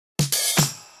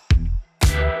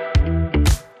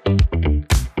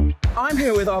I'm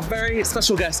here with our very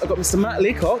special guest. I've got Mr. Matt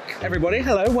Leacock. Everybody,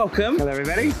 hello, welcome. Hello,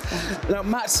 everybody. Now,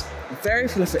 Matt, very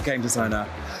prolific game designer.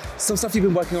 Some stuff you've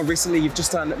been working on recently. You've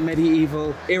just done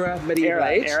medieval age.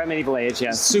 Era medieval age,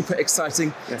 yes. Super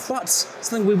exciting. Yes. But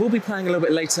something we will be playing a little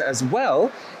bit later as well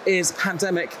is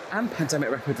Pandemic and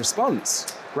Pandemic Rapid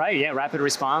Response. Right, yeah, rapid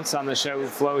response on the show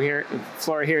floor here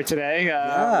today with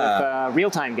a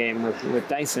real-time game with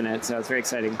dice in it, so it's very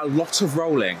exciting. A lot of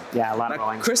rolling. Yeah, a lot of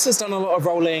rolling. Chris has done a lot of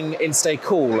rolling in Stay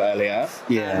Cool earlier,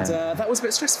 and that was a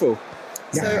bit stressful.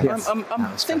 So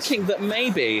I'm thinking that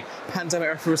maybe Pandemic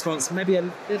Rapid Response may be a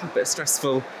little bit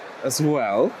stressful as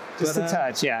well. Just a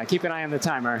touch, yeah. Keep an eye on the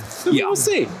timer. Yeah, we'll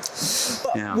see.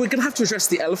 But we're going to have to address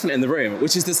the elephant in the room,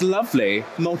 which is this lovely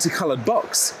multicolored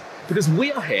box. Because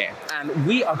we are here and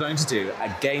we are going to do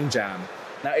a game jam.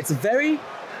 Now it's a very, I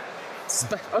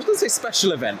was going to say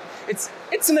special event. It's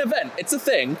an event, it's a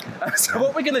thing. So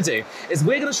what we're going to do is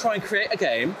we're going to try and create a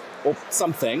game or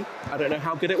something, I don't know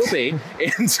how good it will be,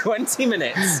 in 20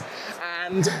 minutes.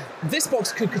 And this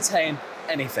box could contain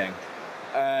anything.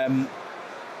 Yeah,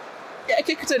 it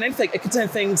could contain anything. It could contain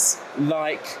things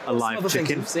like a live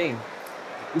chicken.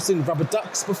 We've seen rubber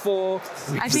ducks before.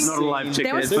 There's not a live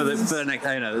chicken.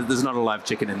 There's not a live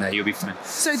chicken in there. You'll be fine.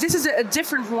 So this is a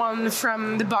different one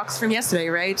from the box from yesterday,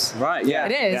 right? Right. Yeah.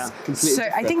 It is. Yeah, completely so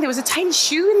different. I think there was a tiny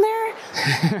shoe in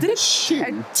there. Did it?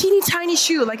 A teeny tiny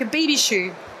shoe, like a baby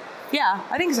shoe. Yeah,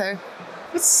 I think so.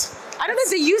 I don't know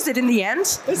if they used it in the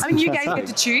end. I mean, you guys get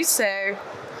to choose, so.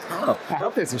 Oh, I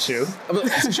hope there's a shoe.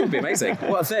 It should be amazing.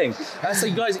 What a thing. So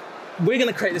you guys, we're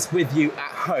going to create this with you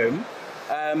at home.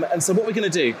 And so what we're going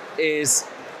to do is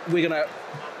we're going to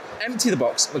empty the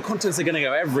box. The contents are going to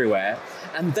go everywhere.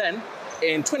 And then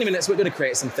in 20 minutes, we're going to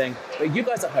create something where you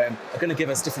guys at home are going to give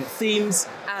us different themes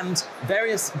and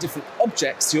various different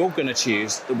objects you're going to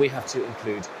choose that we have to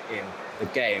include in the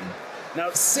game.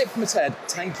 Now, Sip Mated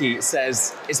Tanky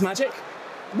says, it's magic?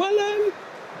 Well,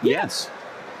 yes.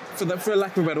 For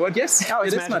lack of a better word, yes. Oh, it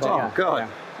is magic. Oh, God. Yeah.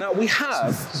 Now, we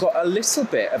have got a little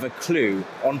bit of a clue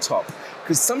on top,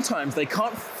 because sometimes they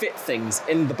can't fit things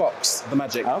in the box, the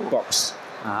magic box.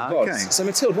 Okay. So,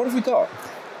 Matilda, what have we got?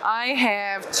 I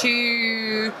have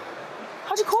two.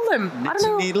 How do you call them? I don't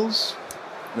know. Needles?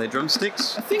 Are they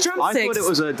drumsticks? I think drumsticks. I thought it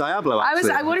was a Diablo.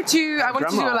 Actually. I wanted to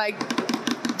do a, like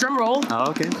drum roll.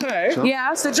 Oh, okay. Okay. Sure.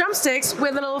 Yeah, so drumsticks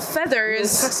with little feathers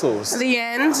tassels at the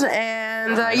end,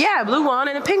 and yeah, blue one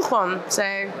and a pink one.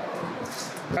 So.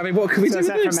 I mean, what can we do Is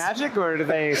with that this? for magic, or do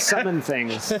they summon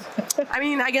things? I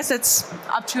mean, I guess it's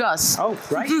up to us. Oh,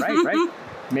 right.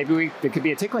 Maybe it could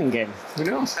be a tickling game. Who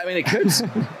knows? I mean, it could.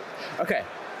 Okay.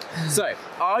 So,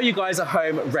 are you guys at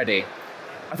home ready?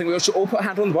 I think we should all put a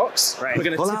hand on the box. Right. We're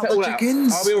going to Pull tip out it all the out.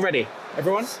 chickens. Are we all ready?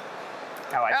 Everyone?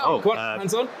 Oh, Come on,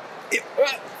 hands on.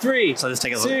 3, So let's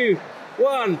take a look. 2,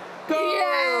 1, go!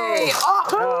 Yay!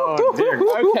 Oh, dear.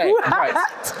 Okay, right.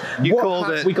 You what called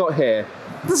have it. we got here?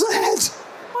 There's a head.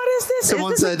 What is this?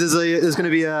 Someone is this said there's going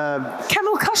to be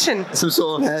camel cushion. some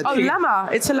sort of head. Oh, llama.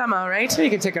 It's a llama, right? So you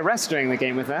can take a rest during the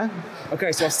game with that.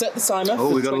 Okay, so I'll set the timer. Oh,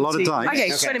 for we've got a lot of 20 dice.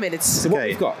 Okay, Okay. 20 minutes. So what Okay.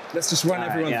 we've got, let's just run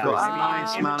everyone yeah. through. Got a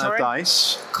nice amount of inventory.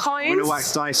 dice. We're Coins. going to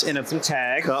wax dice in a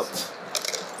Tag. cup.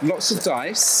 Lots of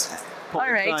dice. Pop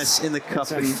All right. dice in the cup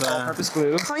Some of all-purpose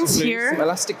glue. Coins Some here.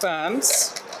 elastic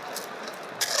bands.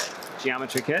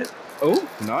 Geometry kit. Oh,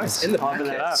 nice. In the Popping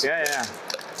packet. it up. Yeah.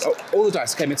 Oh, all the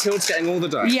dice. Okay, Matilda's getting all the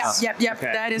dice. Yep.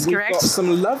 Okay. That is We've correct. got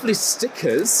some lovely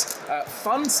stickers,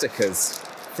 fun stickers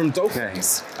from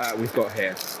Dolphins we've got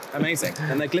here. Amazing.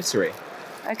 And they're glittery.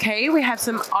 Okay, we have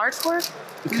some artwork.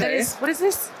 Okay. What is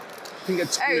this? I think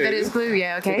it's Oh, that is glue.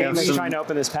 Yeah. Okay. I'm just trying to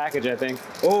open this package, I think.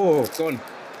 Oh, go on.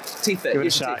 Teeth it. Give it a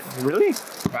Use your shot. teeth. Really?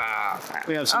 Ah.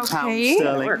 We have some Okay. pound That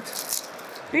sterling. Worked.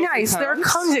 Very nice. There are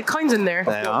coins in there.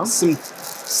 They are. Some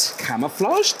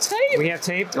camouflage tape. We have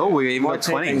tape. Oh, we even More got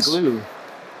tape and 20s. glue.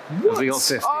 We got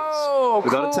 50s. Oh, We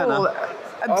got a cool. tenner.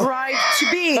 A bride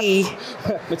to be.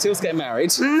 Matilda's getting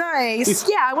married. Nice.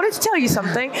 Yeah, I wanted to tell you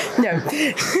something. No.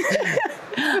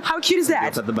 How cute is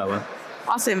that? At the boa.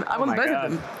 Awesome. I want my both God.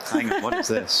 of them. Hang on, what is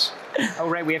this? Oh,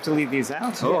 right. We have to leave these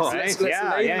out. Oh. right? Let's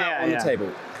lay them out on the table.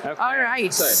 Okay. All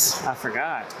right. So, I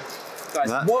forgot. guys,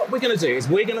 That- what we're going to do is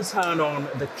we're going to turn on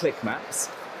the click maps.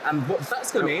 And what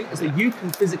that's going to mean is that you can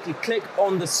physically click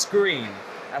on the screen.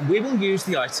 And we will use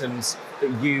the items that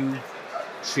you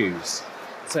choose.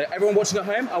 So everyone watching at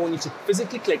home, I want you to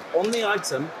physically click on the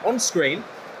item on screen,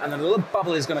 and then a little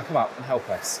bubble is going to come up and help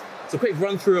us. So a quick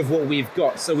run through of what we've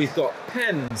got. So we've got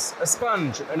pens, a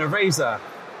sponge, an eraser.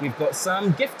 We've got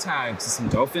some gift tags, some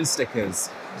dolphin stickers,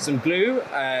 some glue,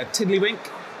 TIDDLY-WHAAAT,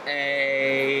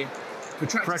 a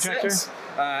protractor. Set,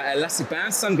 elastic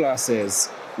band, sunglasses,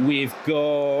 We've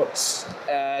got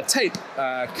tape,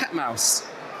 cat mouse,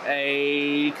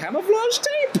 a camouflage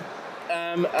tape,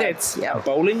 a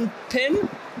bowling pin.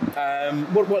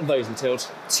 What are those, Matilda?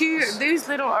 Those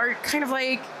little are kind of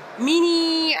like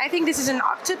mini. I think this is an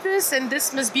octopus, and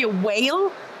this must be a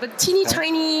whale, but teeny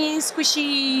tiny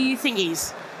squishy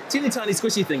thingies. Teeny tiny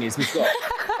squishy thingies.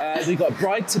 We've got a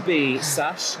bride-to-be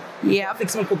sash. Yeah. I think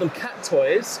someone called them cat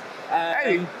toys.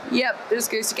 Yep, this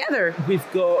goes together. We've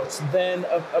got then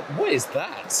what is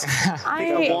that?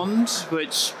 A wand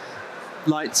which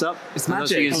lights up. It's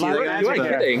magic. You ain't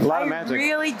kidding. A lot of magic. I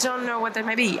really don't know what that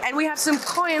might be. And we have some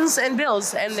coins and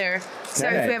bills in there. So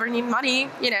if we ever need money,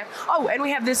 you know. Oh, and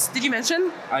we have this. Did you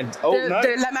mention?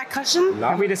 The llama cushion.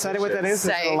 Have we decided what that is?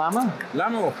 Is it a llama?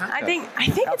 Llama or alpaca? I think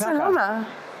it's a llama.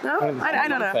 No, I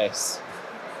don't know. Face.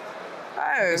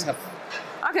 Oh.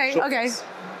 Okay.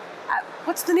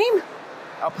 What's the name?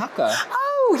 Alpaca.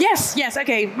 Oh, yes.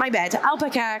 Okay, my bad.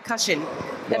 Alpaca cushion.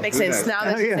 That makes sense now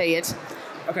that you say it.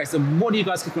 Okay, so what are you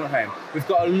guys clicking on at home? We've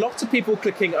got a lot of people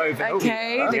clicking over.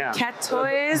 Okay, the cat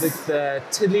toys. The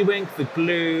Tiddlywink, the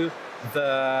glue,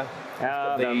 the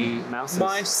mouses.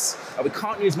 mice. We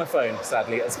can't use my phone,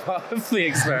 sadly, as part of the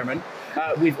experiment.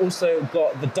 We've also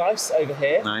got the dice over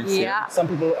here. Nice. Yeah. Some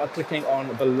people are clicking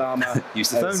on the llama. Use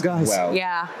the phone, guys. Well.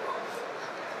 Yeah.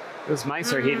 Those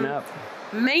mice are heating up.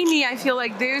 Mainly, I feel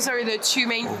like those are the two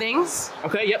main things.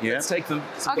 Okay, let's take them.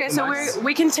 Okay, so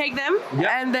we can take them,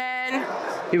 and then...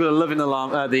 People are loving the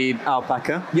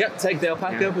alpaca. Yep, take the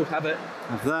alpaca, we'll have it.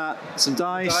 Have that, some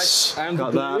dice. And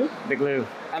got the glue. that. The glue.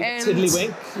 And the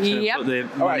Tiddlywink. Yep. Put the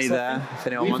money there if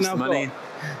anyone wants the money.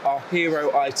 Our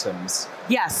hero items.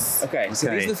 Yes. Okay, so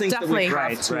these are the things Definitely. that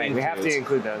we have to include. We have to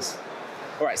include those.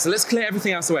 All right, so let's clear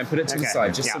everything else away and put it to the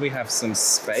side, just so we have some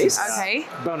space. Okay.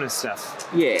 Bonus stuff.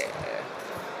 Yeah.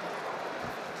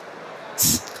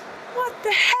 What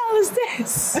the hell is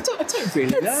this? I don't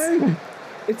really know.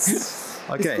 It's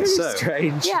very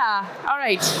strange. Yeah. All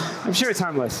right. I'm sure it's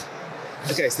harmless.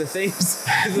 Okay, so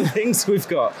the things we've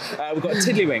got a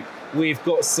Tiddlywink, we've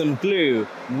got some glue,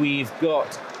 we've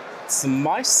got some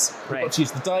mice, we've got to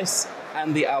use the dice,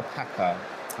 and the alpaca.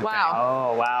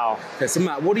 Wow. Oh, wow. Okay, so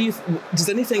Matt, does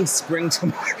anything spring to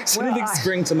mind?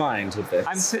 Spring to mind with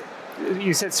this?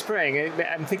 You said spring.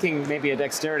 I'm thinking maybe a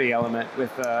dexterity element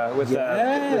with the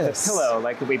pillow.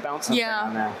 Like if we bounce something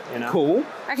on there, you know? Cool.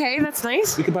 Okay, that's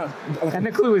nice. We could and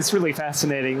the clue is really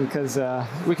fascinating because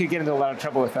we could get into a lot of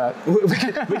trouble with that. we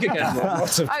could get into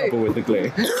lots of trouble with the glue.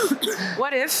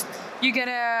 What if you get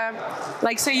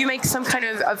so you make some kind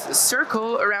of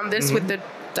circle around this with the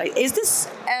dice? Is this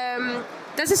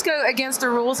does this go against the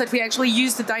rules that we actually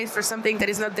use the dice for something that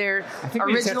is not their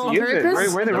original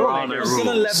purpose? Where the rules? I'm going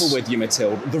to level with you,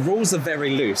 Matilda. The rules are very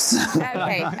loose.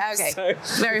 Okay. So,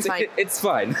 very fine. It's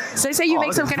fine. So say you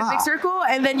make some kind of big circle,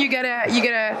 and then you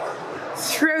gotta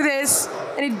throw this,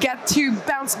 and it got to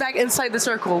bounce back inside the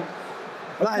circle.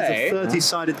 That is a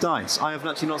 30-sided dice. I have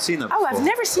actually not seen that before. Oh, I've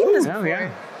never seen this before.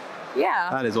 Yeah.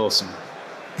 That is awesome.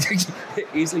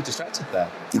 Easily distracted there.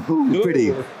 Ooh,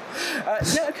 pretty.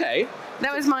 Okay.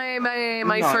 That was my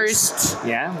first.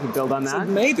 Yeah, we build on that. So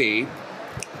maybe,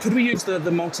 could we use the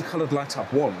multicolored light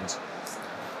up wand?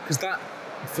 Because that,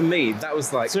 for me, that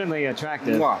was like... certainly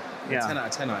attractive. Wow. Yeah. 10 out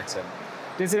of 10 item.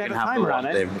 Does it have a timer on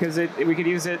it? Because we could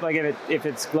use it like if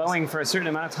it's glowing for a certain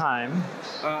amount of time.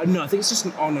 No, I think it's just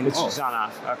an on and off. It's just on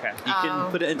off. Okay. You can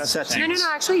put it into settings.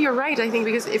 No. Actually, you're right. I think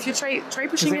because if you try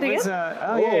pushing it again.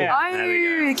 There we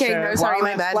go. Okay. So no, sorry,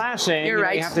 while my bad. Flashing, you're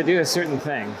right. You have to do a certain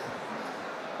thing.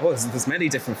 Oh, there's many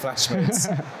different flash modes.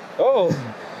 Oh.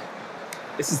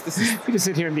 This is. We just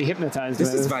sit here and be hypnotized.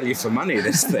 This is value for money,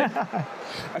 this thing.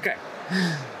 Okay.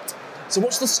 So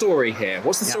what's the story here?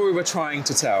 What's the story we're trying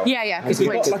to tell? Yeah. Because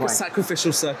we've got like a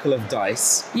sacrificial circle of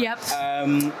dice. Yep.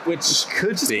 Which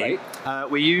could be.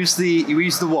 We use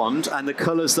the wand and the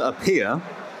colours that appear.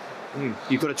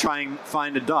 You've got to try and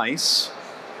find a dice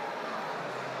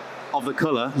of the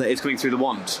colour that is coming through the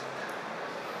wand.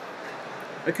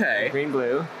 Okay. Green,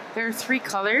 blue. There are 3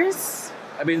 colors.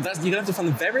 I mean, you're going to have to find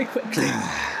them very quickly.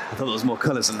 I thought there was more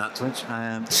colours than that, Twitch.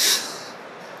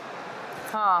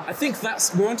 I think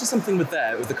we're onto something with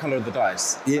the colour of the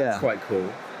dice. Yeah. That's quite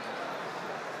cool.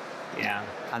 Yeah.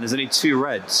 And there's only 2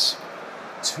 reds.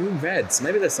 2 reds.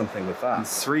 Maybe there's something with that. And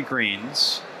 3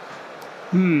 greens.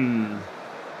 You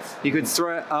could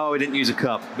throw it. Oh, we didn't use a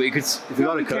cup. But you could, if you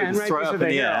got a cup, you could throw it up in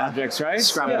the air. Objects, right?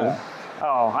 Scramble. Yeah.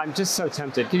 Oh, I'm just so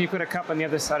tempted. Can you put a cup on the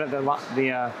other side of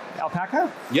the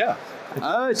alpaca? Yeah.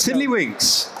 Oh,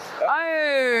 Tiddlywinks.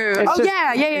 Yeah.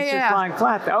 It's just lying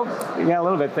flat. Oh, yeah, a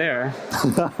little bit there.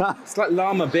 It's like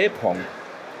llama beer pong.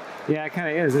 Yeah, it kind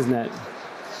of is, isn't it?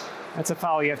 That's a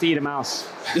foul. You have to eat a mouse.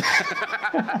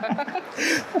 I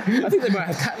think they might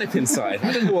have catnip inside.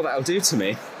 I don't know what that'll do to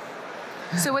me.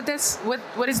 So what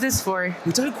is this for?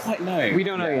 We don't quite know. We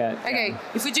don't know yet. Okay,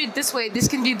 if we do it this way, this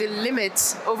can be the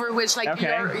limit over which like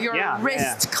your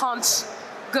wrist can't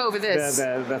go over this.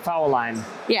 The foul line.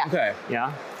 Yeah. Okay.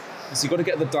 Yeah. So you've got to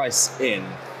get the dice in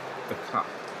the cup.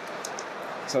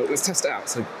 So let's test it out.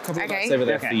 So a couple of dice over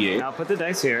there for you. I'll put the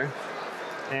dice here.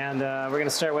 And we're gonna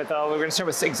start with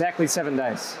exactly 7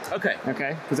 dice. Okay.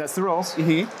 Okay, because that's the rules.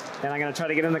 Mm-hmm. And I'm gonna try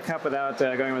to get in the cup without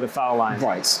going with the foul line.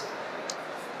 Right.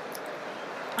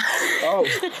 Oh.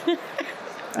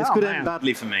 This could end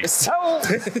badly for me. It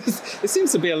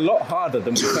seems to be a lot harder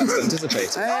than we first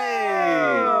anticipated.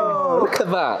 Hey! Oh, look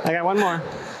at that. I got one more.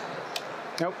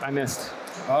 Nope, I missed.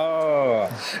 Oh.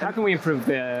 How can we improve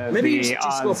the Maybe you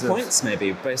odds score of... points,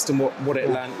 maybe, based on what it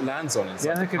lands on inside.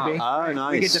 Yeah, that could be. Oh,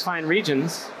 nice. We could define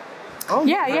regions. Oh,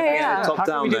 Yeah. Top How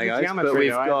can down we do there, the guys. geometry, But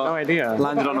we've though? I have got no idea.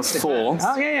 landed on a 4.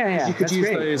 Oh, yeah. You could That's use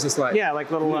great. those as like... Yeah,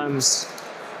 like little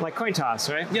like coin toss,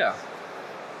 right? Yeah.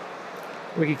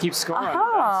 We could keep score on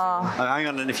the Hang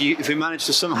on, and if we manage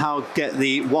to somehow get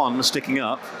the 1 sticking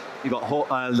up, you've got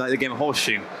like the game of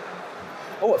horseshoe.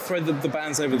 Oh, what, throw the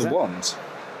bands over the wand? dice.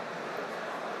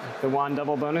 The wand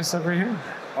double bonus over here.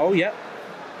 Oh, yeah.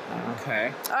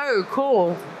 Okay. Oh,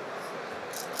 cool.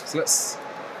 So let's...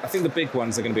 I think the big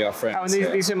ones are going to be our friends. Oh,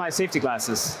 and these are my safety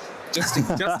glasses. Just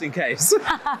in case.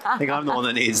 I think I'm the one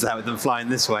that needs that with them flying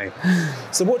this way.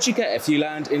 So what do you get if you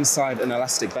land inside an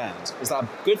elastic band? Is that a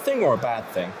good thing or a bad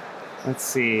thing? Let's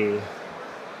see.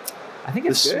 I think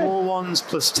The it's good. small ones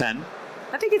plus 10,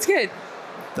 I think it's good.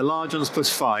 the large ones plus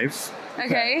 5,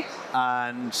 Okay.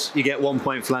 and you get 1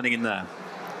 point for landing in there,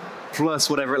 plus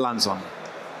whatever it lands on.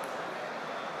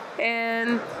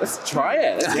 And Let's try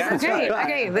it. Yeah,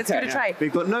 okay, let's give it a try.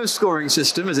 We've got no scoring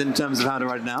system as in terms of how to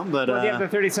write it down, but Well, if you have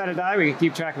the 30-sided die, we can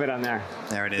keep track of it on there.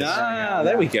 there it is. Ah,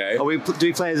 there we go. Do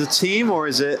we play as a team or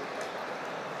is it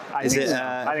I think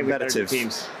we competitive? do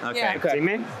teams. Okay. Yeah. Okay.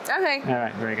 Teammate? Okay. All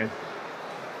right, very good.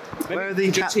 Where are the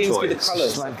Could your cat teams be the toys?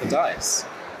 colours of the dice?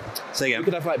 Say You again.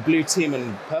 could have like blue team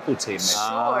and purple team. Maybe.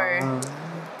 Sure.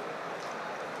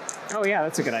 Oh, yeah,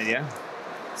 that's a good idea.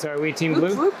 So are we team Whoop,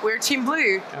 blue? whoop, we're team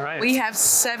blue. All right. We have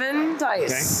 7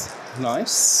 dice.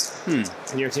 Nice. And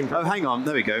your team Oh, purple? hang on.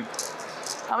 There we go.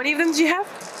 How many of them do you have?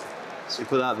 So we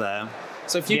put that there.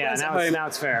 So if you Yeah, guys at now home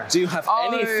it's fair. do have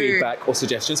any feedback or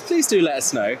suggestions, please do let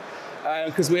us know.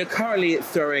 Because we are currently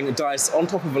throwing dice on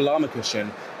top of a llama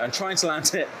cushion and trying to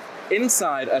land it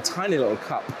inside a tiny little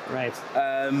cup. Right.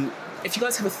 If you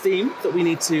guys have a theme that we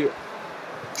need to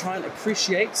try and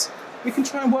appreciate, we can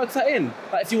try and work that in.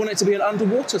 Like if you want it to be an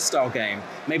underwater style game,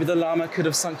 maybe the llama could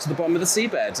have sunk to the bottom of the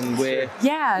seabed and we're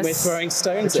throwing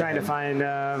stones We're at trying to him.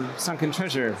 find sunken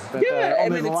treasure. But Yeah, I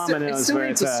only mean, the llama it knows still where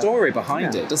needs it's a story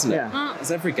behind yeah. it, doesn't it? Yeah. As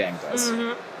every game does.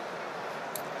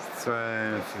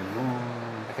 Throw a few more.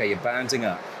 Okay, you're banding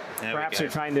up. There Perhaps we you're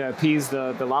go. trying to appease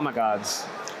the llama gods.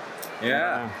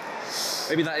 Yeah.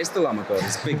 Maybe that is the llama god.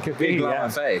 It's big, Could big be, llama yeah.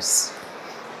 face.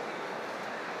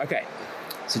 Okay.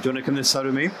 So do you want to come this side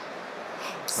with me?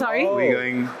 Sorry. Oh. We're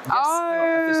going.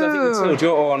 Oh. So I think Matilda,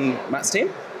 you're on Matt's team.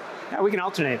 Yeah, we can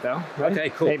alternate though. Right? Okay,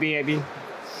 cool. Maybe. Okay.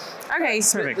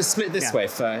 Perfect. Let's split this Yeah. way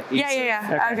for each.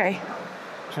 Yeah. Okay. Okay.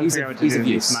 Trying to figure out what to Ease do of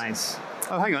with use. these mice.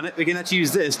 Oh, hang on. We can actually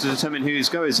use this to determine whose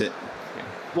go is it.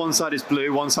 One side is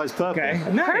blue, one side's purple. Okay.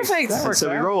 Nice. Perfect. That And works so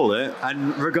we out. roll it,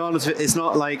 and regardless of it, it's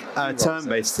not like a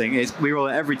turn-based thing. We roll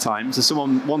it every time, so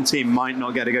one team might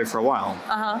not get to go for a while.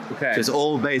 Okay. So it's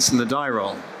all based on the die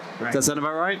roll. Right. Does that sound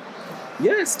about right?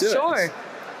 Yeah, let's do it. Sure.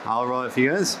 I'll roll it for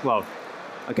you guys. Well,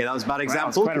 okay, that was a bad Wow, it's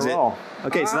example. quite a 'cause it- roll.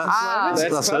 Okay, so Ah. that's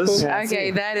That's us. purple. Yeah.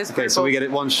 Okay, that is Okay, purple. so we get it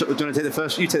one shot. Do you want to take the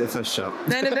first? You take the first shot.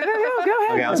 No, go ahead.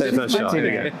 Okay, I'll take the first shot. Team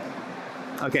Here we again.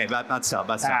 go. Okay, bad start.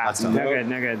 No good,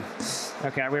 no good.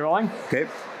 Okay, are we rolling? Okay.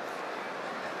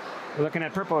 We're looking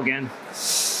at purple again.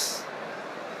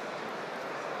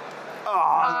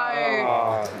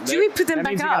 Oh. Do we put them That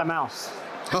back means you got a up? mouse.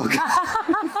 Okay.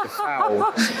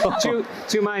 Ow.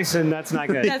 two mice, and that's not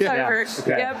good. That's how it Yeah. works.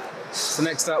 Okay. Yep. So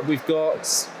next up, we've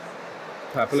got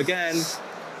purple again.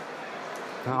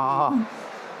 Ah.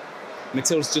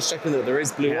 Matilda's just checking that there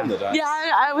is blue Yeah. on the dice. Yeah,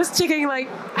 I was checking like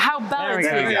how balanced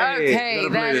There is we it? go. Okay, Gotta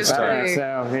that blue is this time. Alright, blue.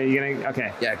 so you're gonna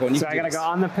okay. Yeah, go on. You So can I do gotta this. go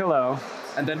on the pillow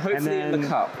And then and hopefully then in the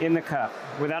cup. in the cup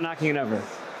without knocking it over.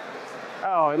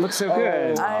 Oh, it looks so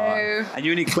good. Oh. And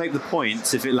you only collect the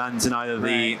points if it lands in either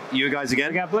the you guys We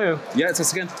again. got blue. Yeah,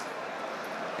 test again.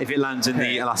 If it lands in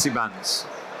the elastic bands.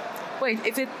 Wait,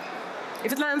 if it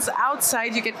lands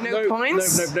outside, you get no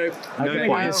points? No. No Okay, points. we're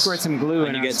gonna squirt some glue And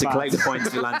in you our get to spots. collect the points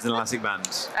if it lands in elastic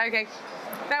bands. Okay,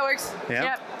 that works. Yeah?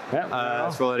 Yep. Yep.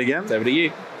 Let's roll it again. It's over to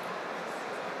you.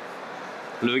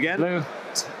 Blue again. Blue.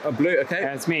 Oh, blue, okay.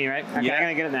 That's me, right? Okay, Yeah. I'm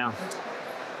going to get it now.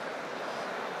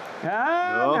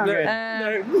 Oh, No, good.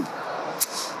 No.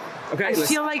 Okay, I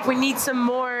feel like we need some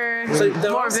more. so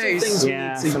there more are of some those. things we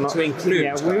Yeah, need to include.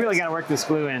 yeah, we really got to work this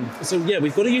glue in. So yeah,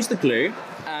 we've got to use the glue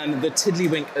and the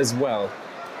Tiddlywink as well.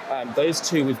 Those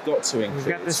two we've got to include.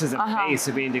 We've got this as a base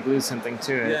if we need to glue something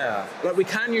to it. Yeah, like we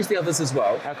can use the others as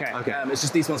well. Okay. It's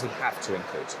just these ones we have to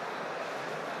include.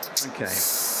 Okay.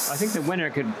 I think the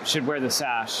winner should wear the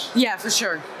sash. Yeah, for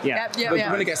sure. Yeah. Yep, But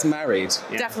yeah. when it gets married,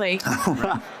 Yeah. Definitely.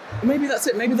 maybe that's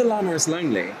it. Maybe the llama is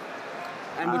lonely,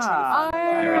 and we're trying to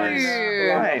find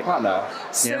the Right. partner.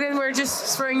 So then we're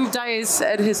just throwing dice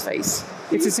at his face.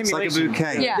 It's a It's like a simulation.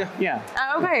 bouquet. Yeah. Yeah.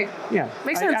 Okay. Yeah.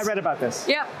 Makes I sense. read about this.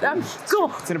 Yeah.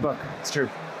 Cool. It's in a book. It's true.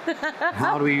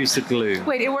 How do we use the glue?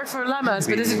 Wait, it worked for llamas,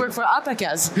 but does it work for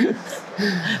alpacas?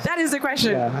 That is the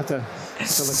question. Yeah, I have to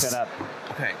look that up.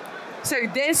 Okay, So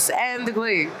this and the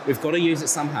glue. we've got to use it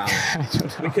somehow.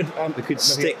 We could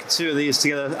stick two of these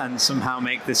together and somehow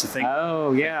make this a thing.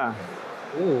 Oh, yeah.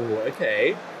 Ooh,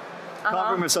 okay. Can't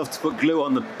bring myself to put glue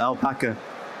on the alpaca.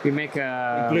 We make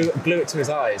a... Glue it to his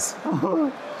eyes.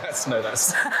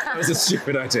 That was a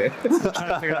stupid idea. trying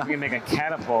to figure out if we can make a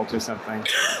catapult or something.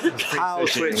 How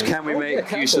switch can we Oh, make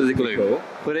yeah, use of the glue? cool.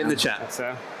 Put it in the chat.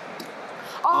 So,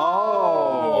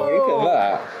 Oh, look at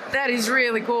that. That is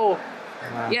really cool.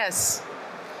 Yes.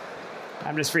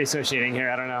 I'm just free associating here.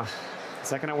 I don't know. Is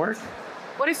that going to work?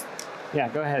 What if Yeah,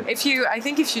 go ahead. I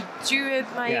think if you do it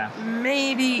like Yeah.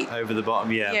 maybe. Over the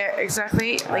bottom, yeah. Yeah,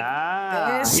 exactly.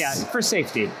 Like this. Yeah, for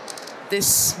safety.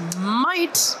 This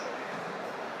might.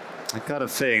 I got a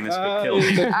feeling this would kill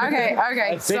me.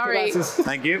 Okay. Sorry.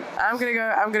 Thank you. I'm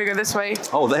gonna go this way.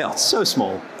 Oh, they are so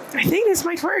small. I think this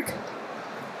might work.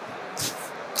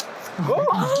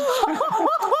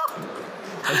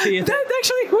 That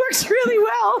actually works really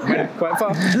well. Quite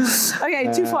far.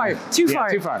 Okay, too far. Too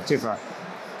Yeah, far. too far.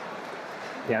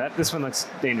 Yeah, this one looks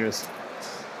dangerous.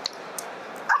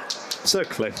 So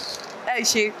close. Hey,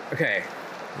 shoot. Okay.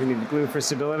 We need the glue for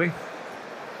stability.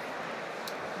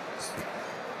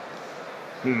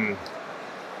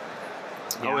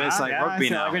 Oh, it's like Yeah, rugby I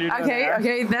feel now. like when you're doing Okay, that.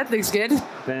 okay, that looks good.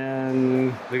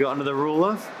 Then, We got another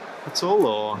ruler at all,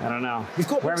 or? I don't know. We've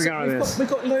got Where are we going with this? We've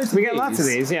got loads. We got lots of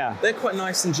these, yeah. They're quite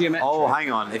nice and geometric. Oh,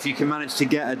 hang on. If you can manage to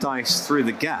get a dice through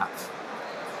the gap.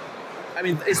 I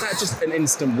mean, is that just an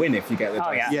instant win if you get the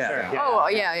Oh, dice? yeah. Yeah. Sure, yeah. Oh,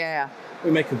 yeah. We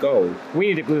make a goal. We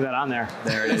need to glue that on there.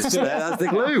 There it is. That's the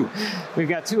glue. We've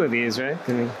got two of these, right?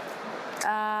 Can we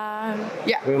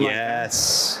Yeah. glue them like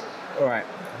Yes. All right,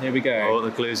 here we go. Oh, the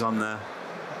glue's on there.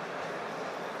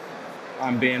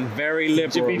 I'm being very liberal.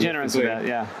 that? Be with generous the with glue. that,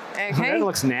 yeah. Okay. That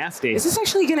looks nasty. Is this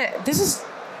actually gonna? This is.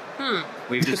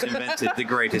 We've just invented the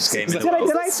greatest game in the Did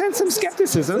world. I sense some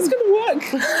skepticism? It's gonna work.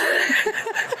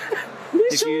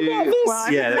 If you,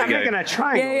 Well, yeah, there I'm we making go. a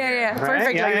triangle. Yeah. here, right?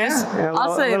 Perfect Yeah, like yeah. this. Yeah, a little,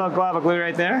 Also- little glob of glue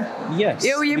right there. Yes.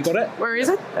 You got it. Where is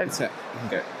it? That's it.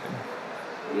 Okay.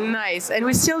 Nice. And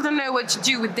we still don't know what to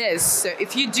do with this. So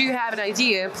if you do have an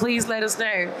idea, please let us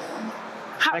know.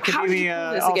 That could how be do the you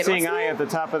pull this again? all-seeing What's eye the at the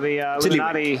top of the Tiddlywink.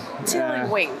 Illuminati.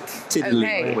 Tiddlywink.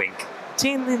 Tiddly-wink.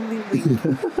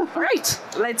 Tiddlywink. All right.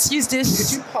 Let's use this.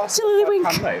 Could you pass a Tiddlywink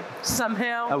 £5 note?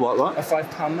 somehow. Oh, what? A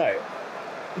 £5 note.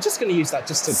 I'm just going to use that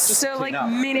just to So clean like up.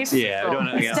 mini. Yeah, we don't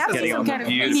know It's what's definitely getting some on kind the of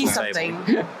mini beautiful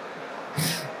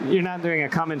something. You're not doing a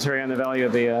commentary on the value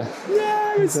of the.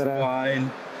 Yeah, it's that, fine.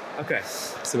 Okay,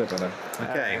 it's a bit better.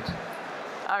 Okay.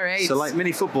 All right. So like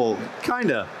mini football,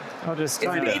 kinda. I'll just.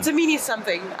 It's a mini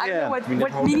something. I don't Yeah. know what We need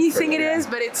to hold mini it for thing it, it yeah. is,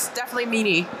 but it's definitely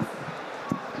mini.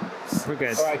 We're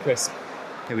good. All right, Chris.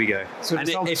 Here we go. So And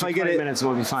just hold if for I get 20 it minutes,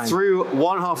 we'll be fine. through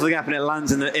one half of the gap and it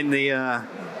lands in the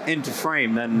into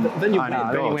frame, then Then you I win. know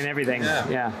Then you God. win everything. Yeah.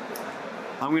 Yeah.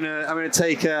 I'm gonna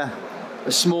take a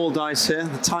small dice here,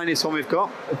 the tiniest one we've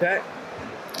got. Okay.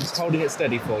 Just holding it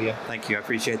steady for you. Thank you, I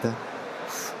appreciate that.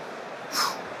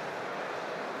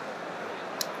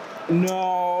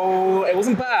 No, it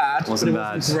wasn't bad. Wasn't but it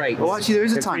bad. wasn't great. Oh, actually, there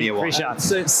is a Good tinier free one. shots.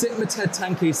 So Sitma Ted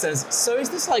Tanky says, so is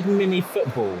this like mini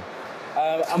football?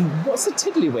 And what's a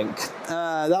tiddlywink?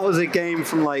 That was a game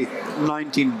from like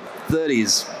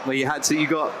 1930s where you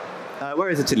got where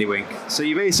is the tiddlywink? So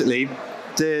you basically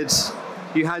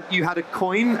you had a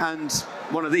coin and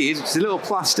one of these, which is a little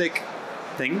plastic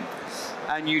thing,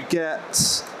 and you'd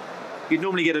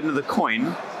normally get another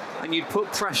coin, and you'd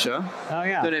put pressure. Oh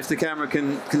yeah. Don't know if the camera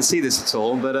can see this at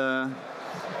all, but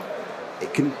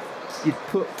you'd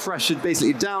put pressure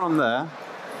basically down on there,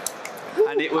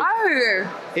 and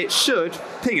it should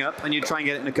ping up, and you'd try and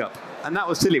get it in a cup. And that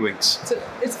was Tiddlywinks. So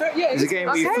it's very, yeah, It's a game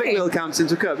where you flick little counts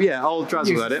into a cup. Yeah, old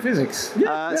Drazzle had it. Physics. So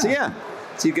yeah,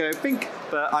 so you go pink,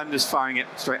 but I'm just firing it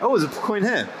straight. Oh, there's a coin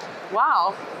here.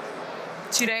 Wow.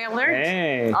 Today I learned.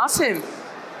 Hey. Awesome.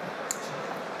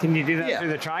 Can you do that through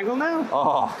the triangle now?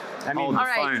 Oh, I mean, hold the All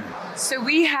right. phone. So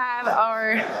we have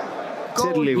our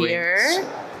goal Tiddlywinks. here.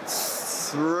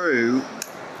 Through.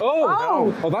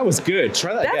 Oh, that was good.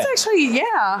 Try that again. That's actually,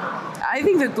 I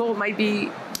think the goal might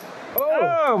be.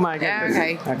 Oh my goodness.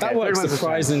 Okay. That works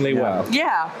surprisingly well.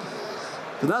 Yeah.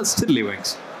 But that's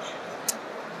Tiddlywinks.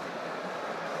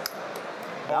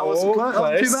 That wasn't close.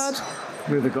 not too bad.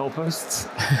 Move the goalposts.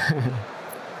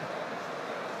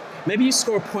 Maybe you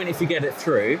score a point if you get it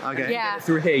through. Okay. Yeah. Get it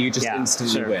through here, you just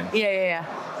instantly win. Yeah.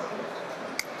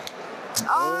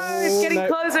 Oh, it's getting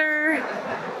closer.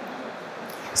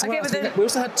 So Okay, but then we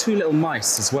also had 2 little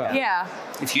mice as well. yeah.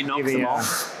 If you knock them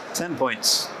off, 10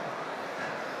 points.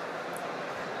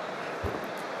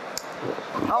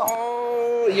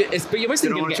 Oh, but you're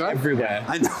basically going to get everywhere.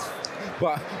 I know.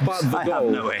 But the I have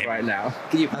goal no aim. right now.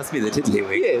 Can you pass me the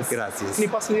Tiddlywink? Yes. Gracias. Can you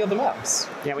pass me the other mouse?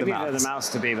 Yeah, we The need the mouse. mouse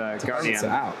to be the guardian. Balance it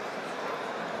out.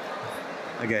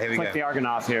 Okay, here we It's go. like the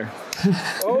Argonaut here.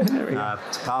 Oh,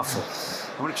 It's powerful.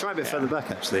 I want to try a bit further back,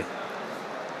 actually.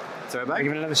 Throw it back.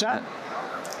 Give it another shot.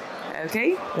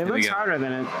 Okay. It we looks go. harder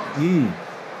than it.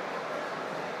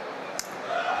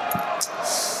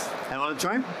 Anyone want to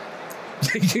try?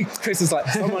 Chris is like,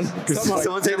 someone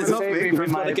take this off me.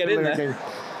 We've got to get in there.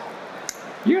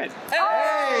 You're it.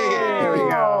 Hey! There we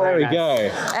go. There we Nice. go.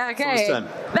 Okay. done.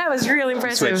 That was really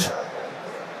impressive. Switch.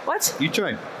 What? You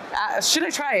try. Should I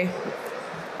try?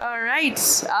 All right.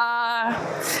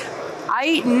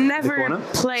 I never corner.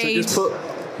 played So just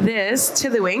put. this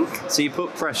Tiddlywink. So you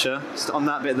put pressure on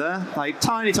that bit there, like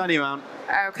tiny amount.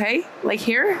 Okay. Like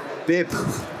here. Beer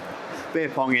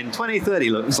pong in 2030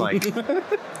 looks like.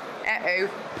 Uh-oh.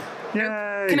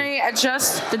 No. Can I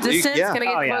adjust the distance? yeah. Can I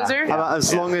get Oh, yeah. closer? How about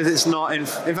as long as it's not in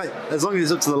fact, as long as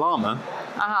it's up to the llama.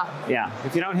 Yeah.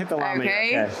 If you don't hit the llama,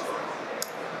 Okay. you're okay.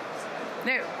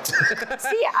 No.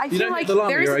 See, I You feel don't like hit the llama,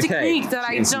 there is you're a okay. technique that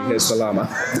I Instantly don't. hits the llama.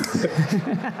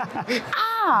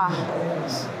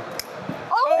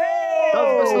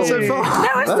 That's not so far.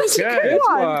 That was such a good Good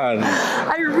one. one.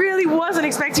 I really wasn't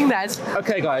expecting that.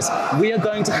 Okay, guys, we are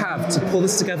going to have to pull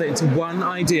this together into one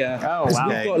idea. Oh, because wow.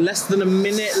 we've got less than a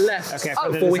minute left Okay, for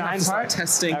the before we have design to start part?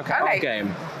 testing Okay. our Okay.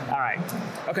 game. All right.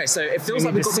 Okay, so it feels We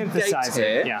like need we've to got the gate synthesize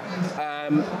here. it.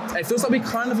 Yeah. It feels like we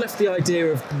kind of left the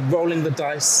idea of rolling the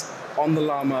dice on the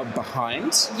llama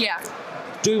behind. Yeah.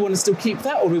 Do we want to still keep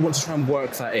that, or do we want to try and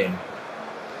work that in?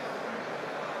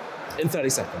 In 30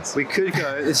 seconds. We could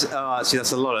go. Actually,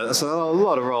 that's a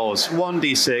lot of rolls.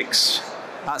 1d6.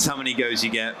 That's how many goes you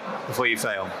get before you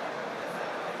fail.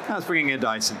 That's bringing a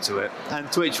dice into it.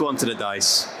 And Twitch wanted a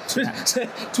dice.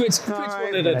 Twitch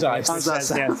wanted a dice. How's that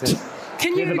sound?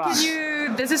 Can Give the you, box.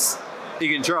 this is, You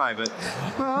can try, but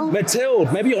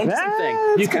Matilde, maybe you're onto something.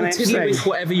 You can kinda tiddly with interesting.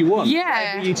 whatever you want. Yeah.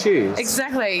 Whatever you choose.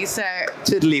 exactly, so.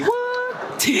 Tiddly.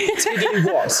 Tiddly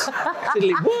what?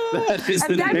 Tiddly what? That is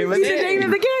And the that name would of be the the game. name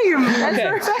of the game. That's Okay.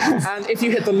 perfect. And if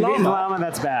you hit the If you hit the llama, llama,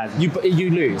 that's bad. you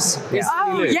lose. Instantly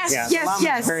Oh, lose. yes, Yeah, the llama's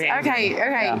yes. very angry.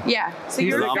 Okay, yeah. So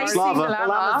you're llama's facing lava. the The llama's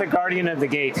the llama. guardian of the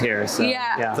gate here. So,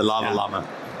 Yeah. The lava llama.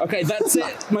 Okay, that's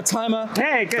it. My timer.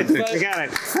 Hey, good. We got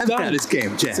it. I'm Done. proud of this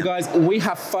game, Jen. So guys, we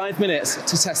have 5 minutes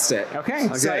to test it. Okay.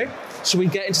 So, should we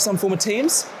get into some form of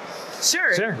teams?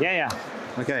 Sure. Sure. Yeah.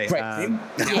 Okay. Great.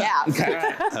 Yeah. Okay.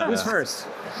 Who's first?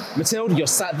 Matilde, you're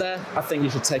sat there. I think you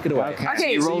should take it away. Okay.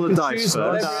 Okay, You so roll you the can dice choose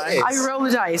first. whatever it is. I roll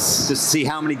the dice. Just to see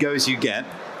how many goes you get.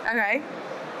 Okay.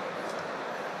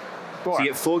 4. So you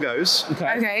get 4 goes,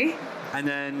 Okay. and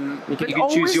then you But can choose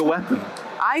always- your weapon.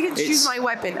 I can choose It's- my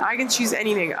weapon. I can choose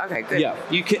anything. Okay, good. Yeah.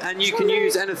 You can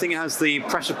use anything that has the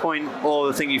pressure point or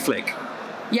the thing you flick.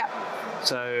 Yep.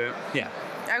 So yeah.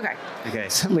 Okay. Okay.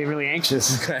 Suddenly really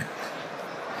anxious. Okay.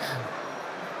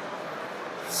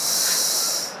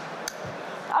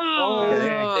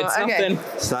 Oh, It's okay.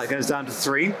 nothing. So that goes down to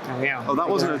 3. Oh, yeah. Oh, that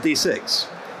wasn't a d6.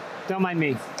 Don't mind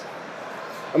me.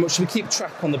 And should we keep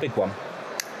track on the big one?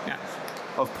 Yeah.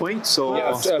 Of points or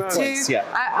Yeah, Two. points, Two. yeah.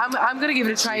 I'm gonna give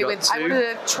it a try you got with. I 2? want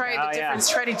to try Oh, the yeah. different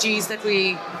strategies that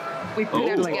we put Oh,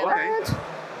 together. okay.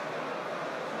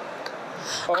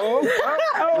 Oh,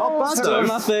 Not bad still though.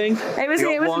 nothing. It was. You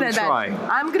got It wasn't one that try. bad.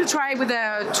 I'm gonna try with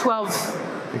a 12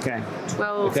 Okay.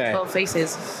 Okay. 12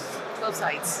 faces, 12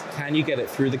 sides. Can you get it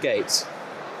through the gate?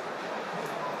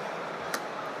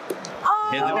 Oh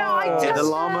Hit the- no! I hit the touched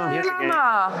llama. the Hit the gate.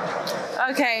 llama.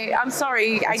 Okay, I'm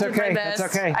sorry. I It's did okay, my that's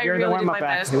best. okay. I You're the really did warm-up my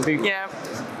act. best. You'll be- Yeah.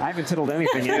 I haven't tiddled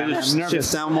anything yet. I'm Shift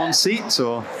nervous. down 1 seat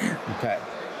or Okay.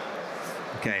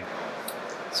 okay.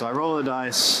 So I roll the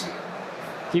dice.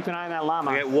 Keep an eye on that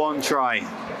llama. I get one try.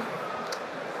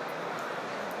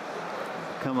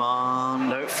 Come on,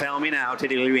 don't fail me now,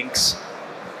 Tiddlywinks.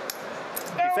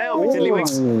 You failed me,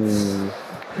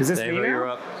 Tiddlywinks. Is this me Dave, now? you're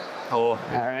up. Oh. All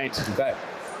right. Okay.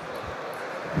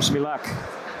 Wish me luck.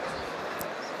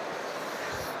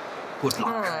 Good luck.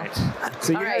 All right.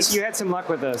 So you had some luck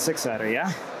with the 6-sider,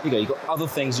 yeah? You got other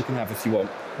things you can have if you want.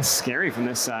 It's scary from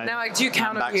this side. Now I do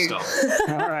count on you.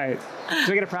 All right. Do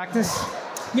we get a practice?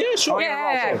 Yeah, sure.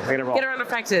 Yeah. We get a roll. Get around to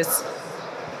practice.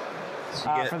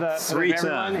 For the very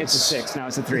one, it's a 6. No,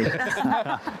 it's a 3.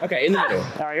 Okay, in the middle.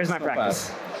 All right, here's my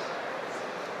practice.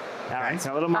 All right,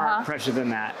 so a little more pressure than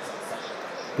that.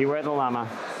 Beware the llama.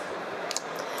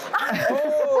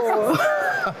 Oh.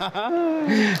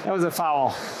 That was a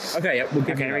foul. Okay, yeah, we'll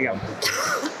give you here we go.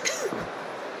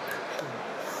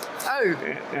 Oh.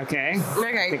 Okay.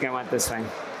 I think I want this thing.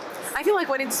 I feel like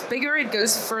when it's bigger, it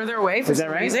goes further away for Is that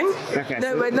some right? reason. Okay.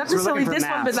 No, so but not necessarily we're looking this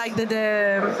for one, but like the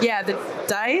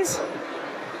dice.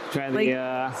 Try Like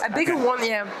the a bigger one,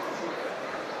 yeah.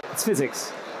 It's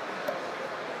physics.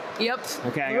 Yep.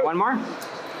 Okay, I got one more.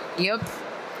 Yep.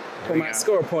 We might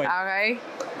score a point. Okay.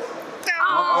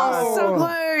 Oh, so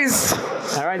close.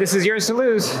 All right, this is yours to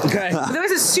lose. Okay. That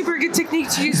was a super good technique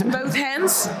to use both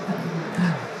hands.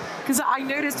 Because I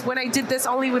noticed when I did this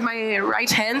only with my right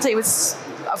hand, it was,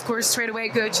 of course, straight away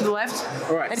go to the left.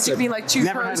 All right. And it took me like 2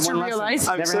 throws to realize.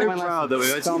 I'm so proud that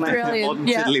we actually met Brilliant. modern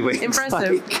Yeah. Tiddlywinks.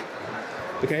 Impressive.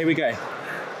 Okay, here we go.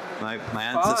 My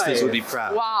ancestors would be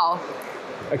proud. Wow.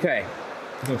 Okay.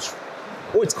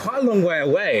 Oh, it's quite a long way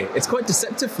away. It's quite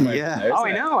deceptive from over there, Oh,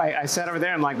 isn't I know. I sat over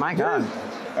there. I'm like, my God.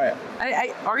 All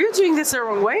right. Are you doing this the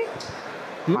wrong way?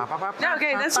 No,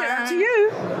 okay, that's up to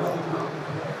you.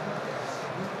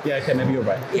 Yeah, okay, maybe you're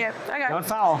right. Yeah, okay. Don't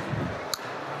foul.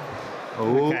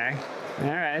 Oh. Okay. All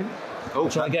right. Oh,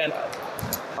 Try again.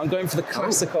 I'm going for the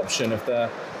classic option of the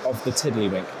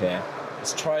Tiddlywink here.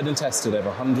 It's tried and tested over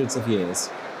hundreds of years.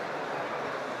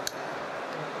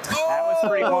 That was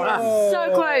pretty close.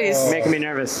 So close. Making me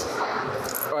nervous.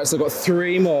 All right, so I've got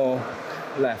 3 more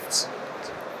left.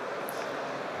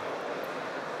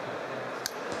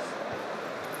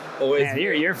 Yeah,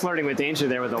 you're flirting with danger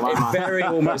there with the llama. It very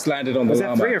almost landed on the Was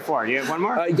llama. that 3 or 4? Do you have one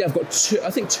more? Yeah, I've got 2.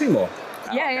 I think 2 more.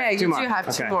 Yeah, you 2 more. do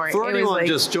have 2 more. For It was anyone like-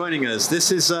 just joining us,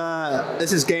 this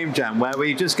is Game Jam, where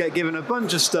we just get given a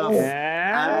bunch of stuff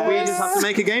and we just have to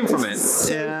make a game from it.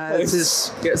 Yeah, this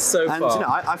is Gets so and far. you know,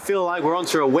 I feel like we're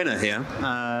onto a winner here.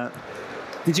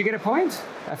 Did you get a point?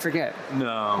 I forget. No,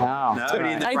 Oh, no,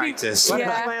 only in the I think- practice. But if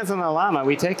Yeah. it lands on the llama,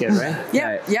 we take it, right?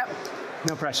 Yep.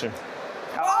 No pressure.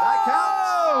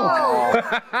 Oh!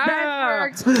 That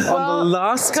worked. On Well, the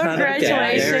last turn of the game.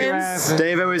 congratulations.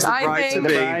 David was the I bride to think-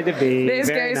 be. Bride to be. This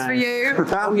Very goes for nice. you.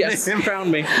 Oh, yes,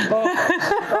 found me.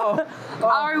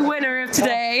 Our winner of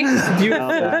today. Beautiful.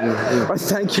 Well done. I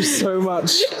thank you so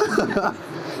much.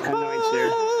 Annoyed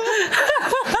you.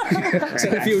 So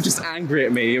if you were just angry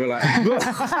at me, you were like,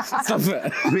 stop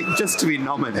it. I mean, just to be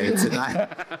nominated.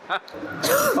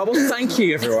 Oh, well, thank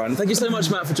you, everyone. Thank you so much,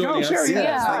 Matt, for joining us.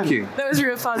 Yeah. Thank you. That was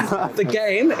real fun. The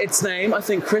game, its name, I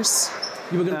think, Chris,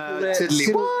 you were going to call it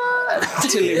Tiddly-What?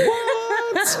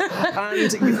 Tiddly-What?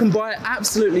 And you can buy it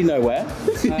absolutely nowhere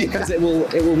because it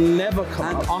will never come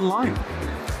And up. online.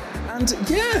 And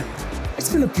yeah, it's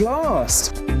been a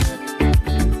blast.